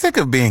Sick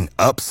of being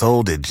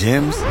upsold at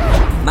gyms?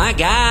 My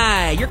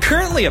guy, you're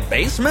currently a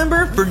base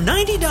member? For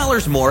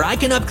 $90 more, I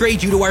can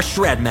upgrade you to our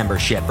Shred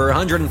membership. For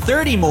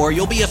 $130 more,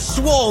 you'll be a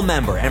Swole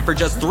member. And for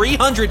just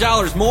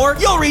 $300 more,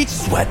 you'll reach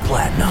Sweat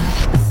Platinum.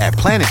 At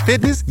Planet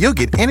Fitness, you'll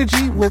get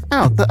energy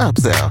without the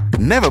upsell.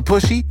 Never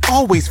pushy,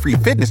 always free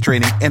fitness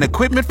training and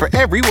equipment for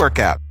every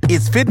workout.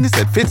 It's fitness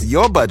that fits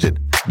your budget.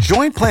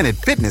 Join Planet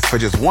Fitness for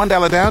just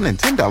 $1 down and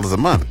 $10 a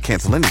month.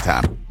 Cancel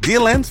anytime.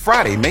 Deal ends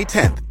Friday, May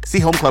 10th. See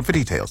Home Club for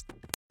details.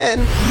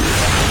 And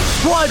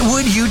what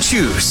would you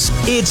choose?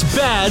 It's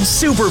Bad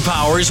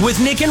Superpowers with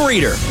Nick and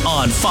Reader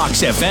on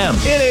Fox FM.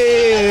 It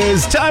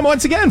is time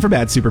once again for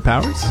Bad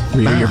Superpowers.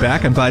 Reader, you're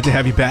back. I'm glad to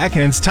have you back,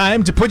 and it's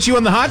time to put you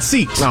on the hot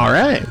seat. All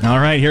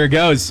right, here it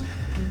goes.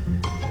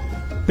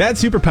 Bad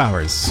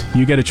Superpowers.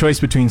 You get a choice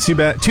between two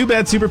bad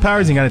superpowers,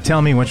 and you got to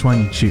tell me which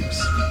one you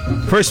choose.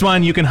 First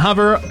one, you can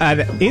hover at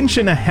 1.5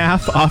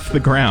 inches off the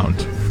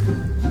ground.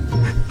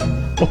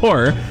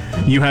 Or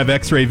you have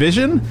X-ray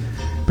vision,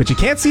 but you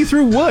can't see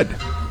through wood.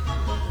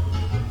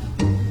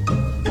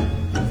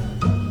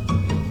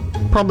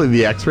 Probably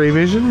the X-ray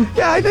vision.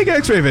 Yeah, I think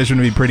X-ray vision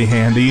would be pretty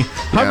handy.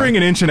 Hovering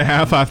 1.5 inches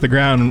off the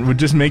ground would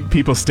just make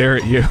people stare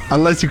at you.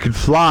 Unless you could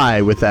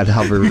fly with that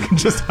hover. You can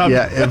just hover.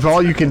 Yeah, if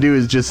all you can do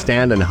is just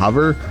stand and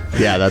hover,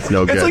 yeah, that's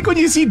no good. It's like when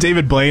you see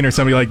David Blaine or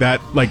somebody like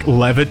that, like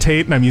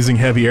levitate, and I'm using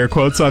heavy air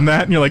quotes on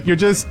that, and you're like, you're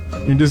just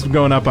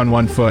going up on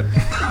one foot.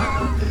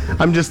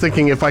 I'm just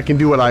thinking if I can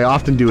do what I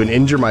often do and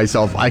injure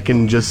myself, I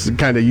can just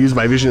kind of use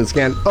my vision and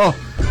scan. Oh,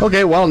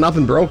 okay, well,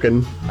 nothing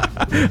broken.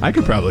 I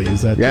could probably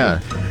use that. Yeah.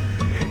 Too.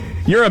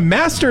 You're a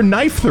master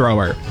knife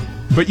thrower,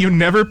 but you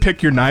never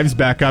pick your knives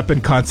back up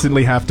and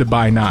constantly have to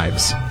buy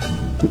knives.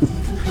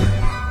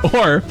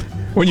 Or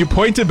when you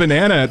point a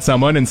banana at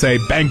someone and say,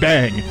 bang,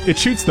 bang, it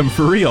shoots them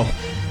for real.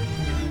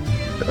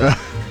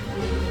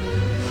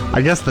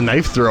 I guess the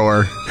knife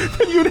thrower.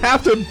 You'd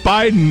have to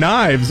buy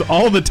knives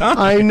all the time.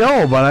 I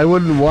know, but I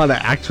wouldn't want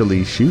to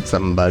actually shoot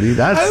somebody.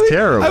 That's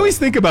terrible. I always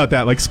think about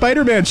that. Like,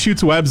 Spider-Man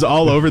shoots webs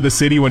all over the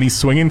city when he's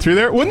swinging through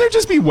there. Wouldn't there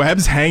just be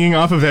webs hanging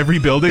off of every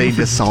building? They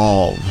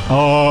dissolve.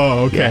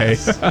 Oh, okay.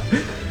 Yes.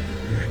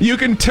 You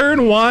can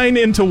turn wine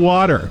into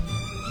water.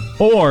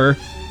 Or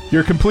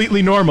you're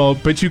completely normal,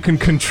 but you can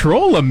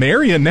control a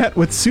marionette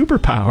with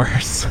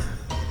superpowers.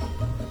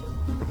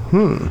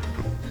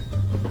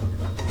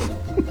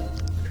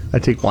 I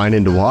take wine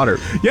into water.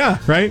 Yeah,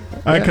 right?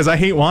 Because I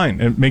hate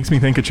wine. It makes me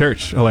think of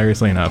church,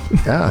 hilariously enough.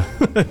 Yeah.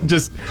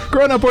 Just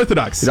growing up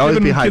Orthodox. You'd always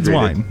Giving be kids hydrated.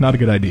 wine. Not a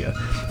good idea.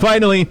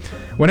 Finally,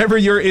 whenever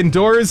you're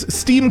indoors,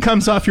 steam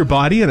comes off your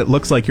body and it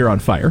looks like you're on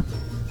fire.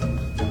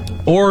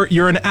 Or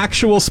you're an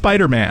actual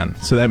Spider-Man.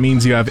 So that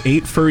means you have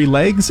 8 furry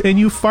legs and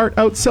you fart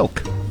out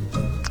silk.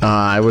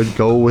 I would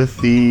go with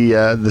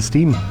the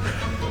steam.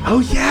 Oh,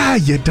 yeah.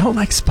 You don't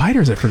like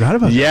spiders. I forgot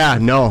about that. Yeah,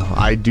 no,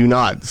 I do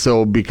not.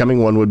 So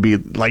becoming one would be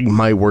like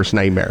my worst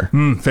nightmare.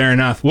 Fair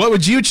enough. What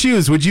would you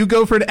choose? Would you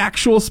go for an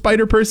actual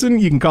spider person?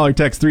 You can call or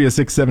text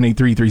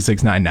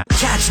 306-783-3699.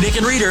 Catch Nick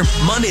and Reader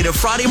Monday to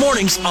Friday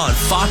mornings on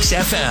Fox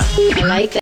FM. I like that.